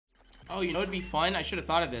Oh, you know it'd be fun? I should have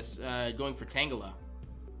thought of this, going for Tangela.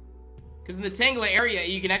 Because in the Tangela area,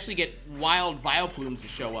 you can actually get wild Vileplumes to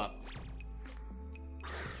show up.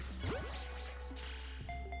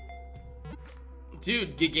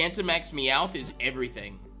 Dude, Gigantamax Meowth is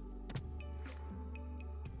everything.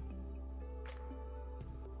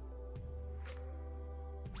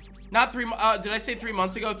 Not did I say 3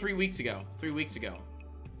 months ago? 3 weeks ago. 3 weeks ago.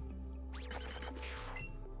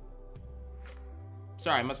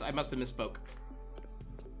 Sorry, I must have misspoke.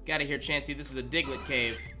 Get out of here, Chansey. This is a Diglett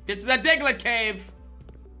cave. This is a Diglett cave!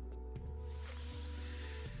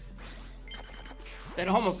 That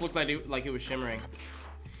almost looked like it was shimmering.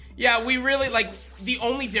 Yeah, we really, like, the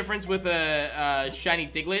only difference with a shiny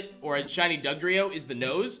Diglett or a shiny DUGTRIO is the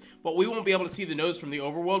nose, but we won't be able to see the nose from the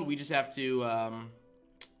overworld. We just have to,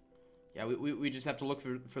 yeah, we just have to look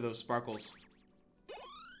for those sparkles.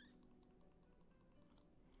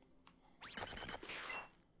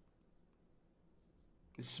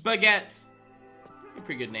 Spaghetti. A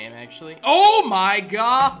pretty good name, actually. Oh my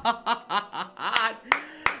god!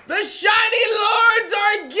 The shiny lords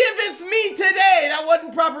are giveth me today! That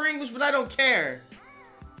wasn't proper English, but I don't care.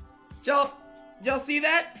 Y'all see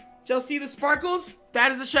that? Y'all see the sparkles?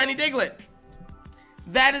 That is a shiny Diglett.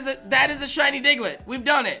 That is a shiny Diglett. We've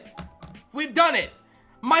done it. We've done it.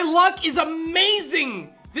 My luck is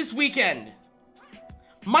amazing this weekend.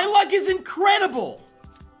 My luck is incredible.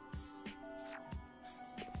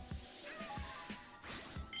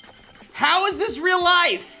 How is this real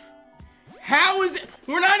life? How is it?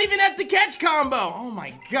 We're not even at the catch combo. Oh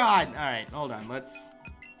my god. All right, hold on.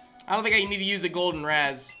 I don't think I need to use a golden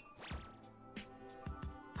Raz.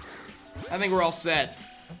 I think we're all set.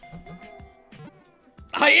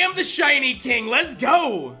 I am the shiny king. Let's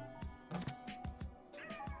go.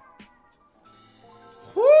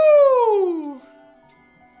 Woo!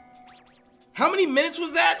 How many minutes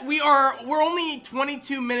was that? We're only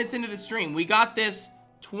 22 minutes into the stream. We got this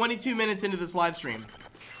 22 minutes into this live stream.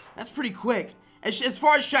 That's pretty quick. As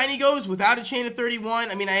far as shiny goes, without a chain of 31,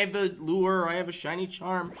 I mean, I have the lure, I have a shiny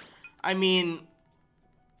charm. I mean,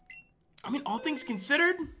 all things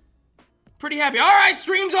considered, pretty happy. All right,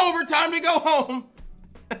 stream's over, time to go home.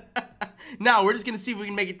 No, we're just gonna see if we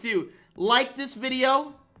can make it too. Like this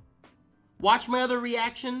video, watch my other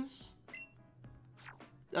reactions,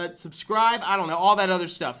 subscribe, I don't know, all that other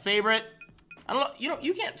stuff. Favorite, I don't know,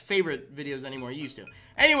 you can't favorite videos anymore, you used to.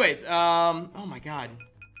 Anyways, oh my god.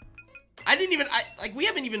 We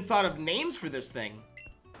haven't even thought of names for this thing.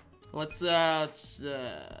 Let's check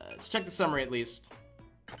the summary at least.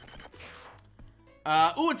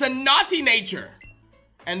 Ooh, it's a naughty nature.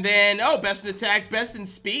 And then, oh, best in attack, best in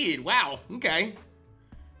speed. Wow, okay.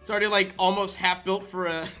 It's already like almost half built for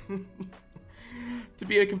a, to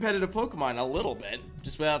be a competitive Pokemon, a little bit.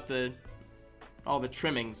 Just without all the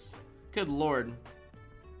trimmings. Good lord.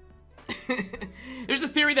 There's a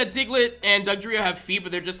theory that Diglett and DUGTRIO have feet,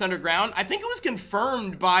 but they're just underground. I think it was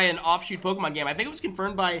confirmed by an offshoot Pokemon game. I think it was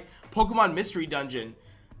confirmed by Pokemon Mystery Dungeon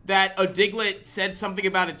that a Diglett said something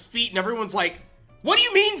about its feet, and everyone's like, what do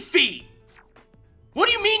you mean feet? What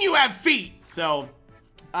do you mean you have feet? So,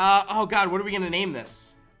 oh god, what are we gonna name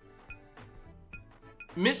this?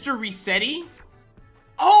 Mr. Resetti?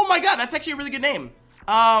 Oh my god, that's actually a really good name.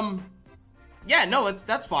 Yeah, no,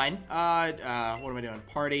 that's fine. What am I doing?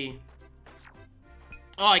 Party.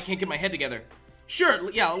 Oh, I can't get my head together.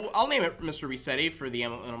 Sure, yeah, I'll name it Mr. Resetti for the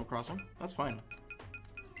Animal Crossing. That's fine.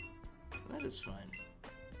 That is fine.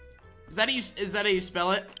 Is that how you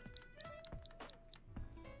spell it?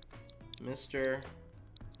 Mr.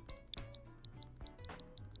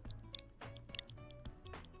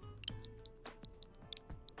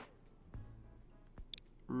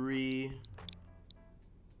 Resetti.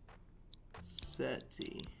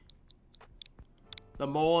 The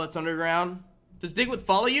mole that's underground. Does Diglett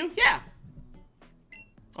follow you? Yeah.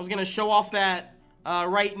 I was gonna show off that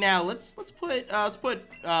right now. Let's put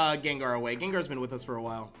Gengar away. Gengar's been with us for a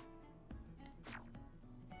while.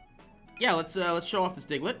 Yeah, let's show off this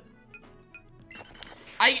Diglett.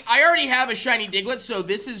 I already have a shiny Diglett, so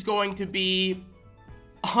this is going to be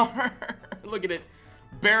look at it,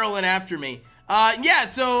 barreling after me. Yeah,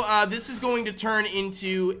 so this is going to turn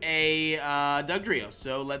into a DUGTRIO.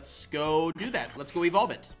 So let's go do that. Let's go evolve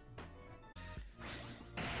it.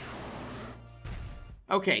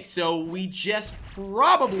 Okay, so we just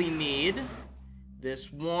probably need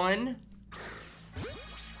this one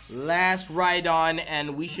last Rhydon,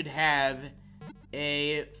 and we should have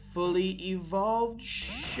a fully evolved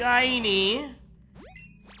shiny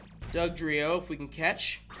DUGTRIO if we can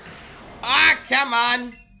catch. Ah, come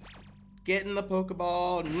on! Get in the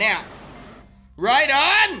Pokeball now.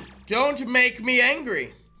 Rhydon! Don't make me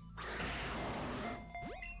angry.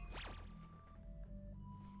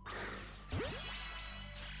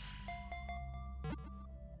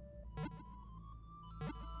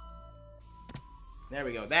 There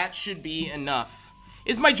we go. That should be enough.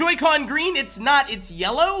 Is my Joy-Con green? It's not. It's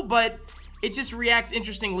yellow, but it just reacts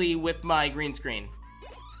interestingly with my green screen.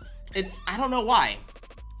 I don't know why.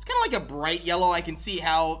 It's kind of like a bright yellow. I can see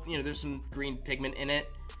how, you know, there's some green pigment in it.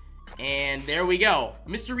 And there we go.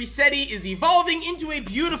 Mr. Resetti is evolving into a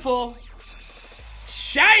beautiful,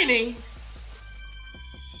 shiny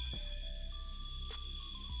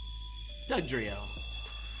DUGTRIO.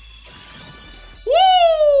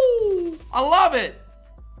 Woo! I love it.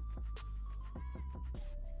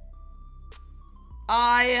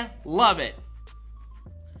 I love it.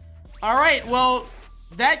 All right, well,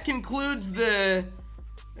 that concludes the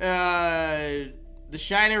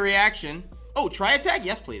shiny reaction. Oh, try attack?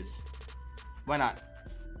 Yes, please. Why not?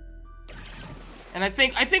 And I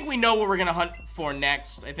think we know what we're gonna hunt for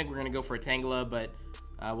next. I think we're gonna go for a Tangela, but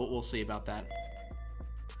we'll see about that.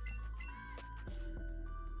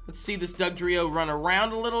 Let's see this DUGTRIO run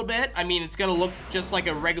around a little bit. I mean, it's gonna look just like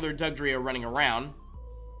a regular DUGTRIO running around.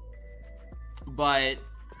 But,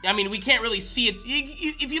 I mean, we can't really see its...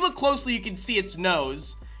 If you look closely, you can see its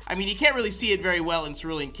nose. I mean, you can't really see it very well in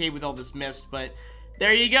Cerulean Cave with all this mist, but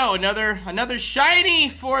there you go. Another shiny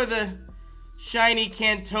for the shiny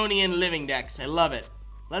Cantonian living decks. I love it.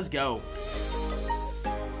 Let's go.